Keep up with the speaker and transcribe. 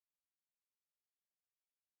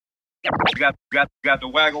Got the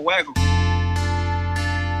waggle waggle.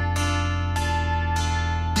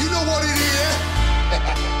 You know what it is?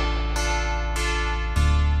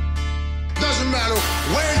 Doesn't matter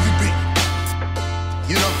where you be.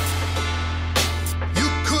 You know, you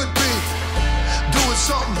could be doing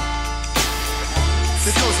something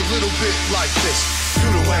that goes a little bit like this. Do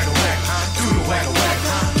the waggle waggle, do the waggle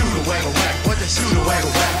waggle, do the waggle waggle. What they do the waggle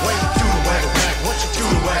waggle? Where you do the waggle waggle? What you do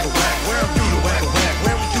the waggle waggle? Where do the waggle waggle?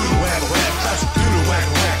 Where we do the waggle waggle? Do the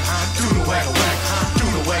waggle waggle, do the waggle waggle, do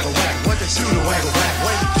the waggle waggle. What they do the waggle waggle?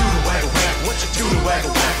 Where you do the waggle waggle? What you do the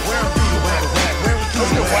waggle waggle? Where do the waggle waggle? Where we do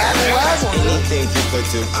the waggle waggle? Anything you could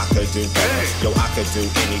do, I could do better. Yo, I could do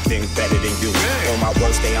anything better than you. On my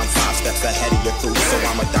worst day, I'm 5 steps ahead of your crew. So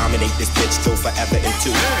I'ma dominate this bitch till forever and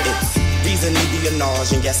two. It's reason to be a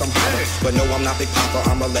knowledge, and yes, I'm hollering. But no, I'm not Big Papa,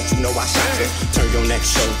 I'ma let you know I shot you. Turn your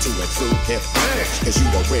next show to a true hip-hopper. Cause you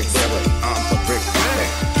the Rick Wearer, I'm the Rick Wearer.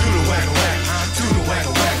 Do the waggle waggle, do the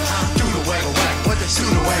waggle waggle, do the waggle waggle. What they do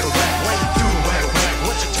the waggle waggle? Where you do the waggle waggle?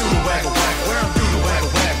 What you do the waggle waggle? Where do the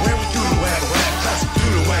waggle waggle? Where we do the waggle waggle? Do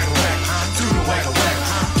the waggle waggle, do the waggle waggle,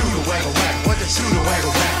 do the waggle waggle. What they do the waggle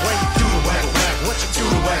waggle? Where you do the waggle waggle? What you do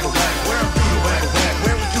the waggle waggle? Where do the waggle waggle?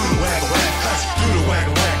 Where we do the waggle waggle? Do the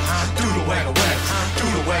waggle waggle, do the waggle waggle, do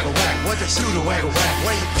the waggle waggle. What they do the waggle waggle?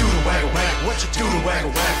 Where you do the waggle waggle? What you do the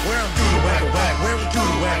waggle waggle? Where do the waggle waggle? Where we do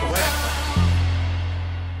the waggle waggle?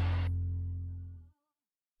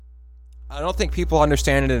 I don't think people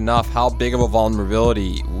understand it enough how big of a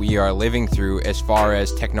vulnerability we are living through as far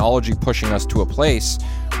as technology pushing us to a place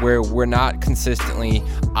where we're not consistently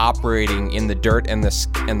operating in the dirt and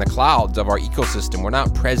the clouds of our ecosystem. We're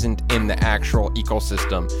not present in the actual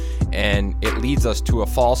ecosystem, and it leads us to a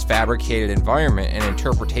false fabricated environment and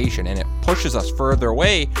interpretation, and it pushes us further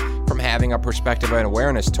away from having a perspective and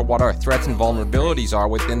awareness to what our threats and vulnerabilities are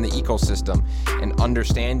within the ecosystem and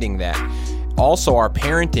understanding that. Also, our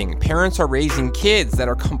parenting. Parents are raising kids that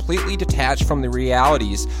are completely detached from the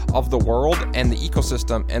realities of the world and the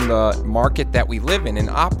ecosystem and the market that we live in and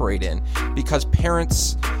operate in, because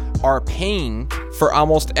parents are paying for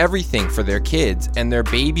almost everything for their kids, and they're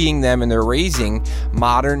babying them and they're raising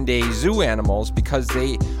modern day zoo animals because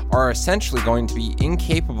they are essentially going to be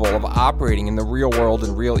incapable of operating in the real world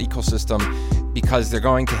and real ecosystem, because they're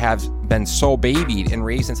going to have been so babied and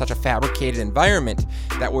raised in such a fabricated environment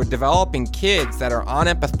that we're developing kids that are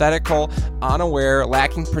unempathetical, unaware,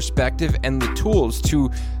 lacking perspective and the tools to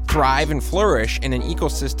thrive and flourish in an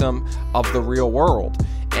ecosystem of the real world.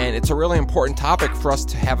 And it's a really important topic for us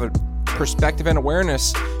to have a perspective and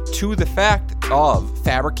awareness to the fact of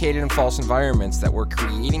fabricated and false environments that we're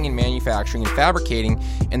creating and manufacturing and fabricating,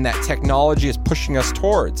 and that technology is pushing us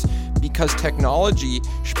towards, because technology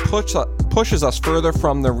pushes us further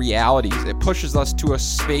from the realities. It pushes us to a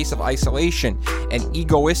space of isolation and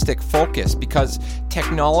egoistic focus, because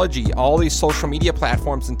technology, all these social media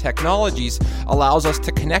platforms and technologies, allows us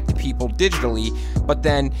to connect to people digitally, but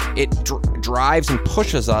then it drives and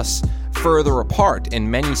pushes us further apart in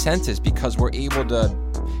many senses, because we're able to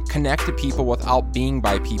connect to people without being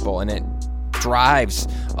by people, and it drives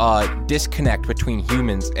disconnect between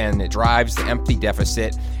humans, and it drives the empathy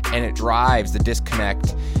deficit, and it drives the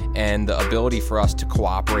disconnect and the ability for us to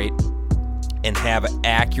cooperate and have an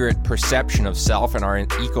accurate perception of self and our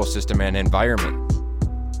ecosystem and environment.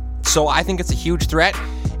 So I think it's a huge threat,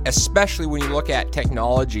 especially when you look at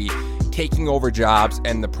technology taking over jobs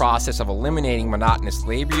and the process of eliminating monotonous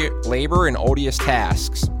labor and odious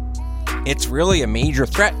tasks. It's really a major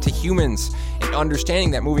threat to humans, and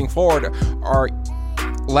understanding that moving forward, our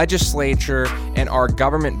legislature and our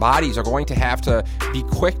government bodies are going to have to be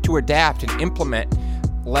quick to adapt and implement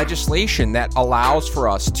legislation that allows for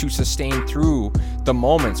us to sustain through the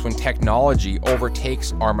moments when technology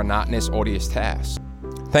overtakes our monotonous, odious tasks.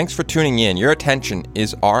 Thanks for tuning in. Your attention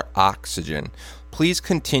is our oxygen. Please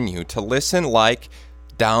continue to listen, like,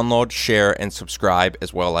 download, share, and subscribe,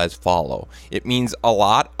 as well as follow. It means a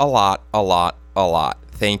lot, a lot, a lot, a lot.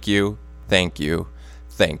 Thank you, thank you,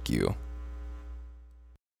 thank you.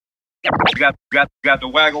 Got the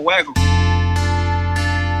waggle waggle.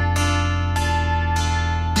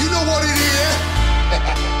 You know what it is?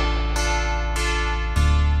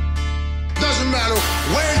 Doesn't matter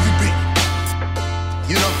where you be.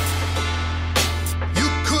 You know, you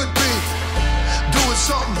could be doing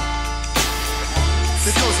something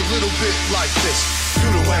that goes a little bit like this. Do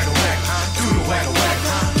the waggle waggle, do the waggle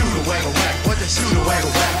waggle, do the waggle waggle. What they do the waggle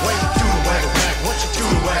waggle? Where you do the waggle waggle? What you do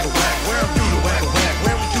the waggle waggle? Where do the waggle waggle?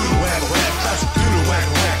 Where we do the waggle waggle? Do the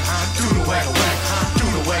waggle waggle, do the waggle waggle, do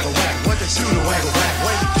the waggle waggle. What they do the waggle waggle?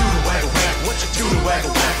 Where you do the waggle waggle? What you do the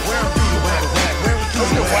waggle waggle? Where do the waggle waggle? Where we do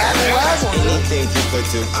the waggle waggle? Anything you could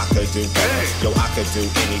do, I could do better. Yo, I could do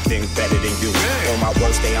anything better than you. On my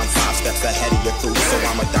worst day, I'm 5 steps ahead of your crew. So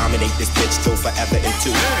I'ma dominate this bitch till forever and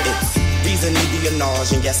two. It's reason, media,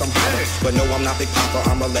 knowledge, and yes, I'm hotter. But no, I'm not Big Papa,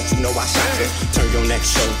 I'ma let you know I shot you. Turn your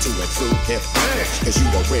next show to a true hip-hopper. Cause you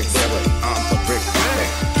the Rick Wearer, I'm the Rick Rocker.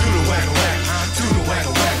 Do the waggle wag, do the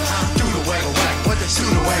waggle wag, do the waggle wag. What the do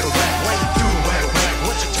the waggle wag? Why you do the waggle wag?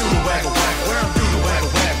 What you do the waggle wag? Where I'm do the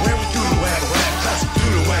waggle wag? Where we do the waggle wag? Cause do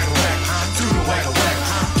the waggle wag, do the waggle wag,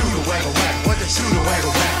 do the waggle wag. What the do the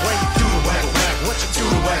waggle wag? Why you do the waggle wag? What you do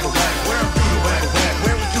the waggle wag? Where I'm do the waggle wag?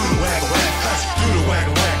 Where we do the waggle wag? Cause do the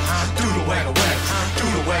waggle wag, do the waggle wag, do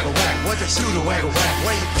the waggle wag. What the do the waggle wag?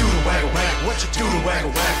 Why you do the waggle wag? What you do the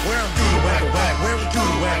waggle wag?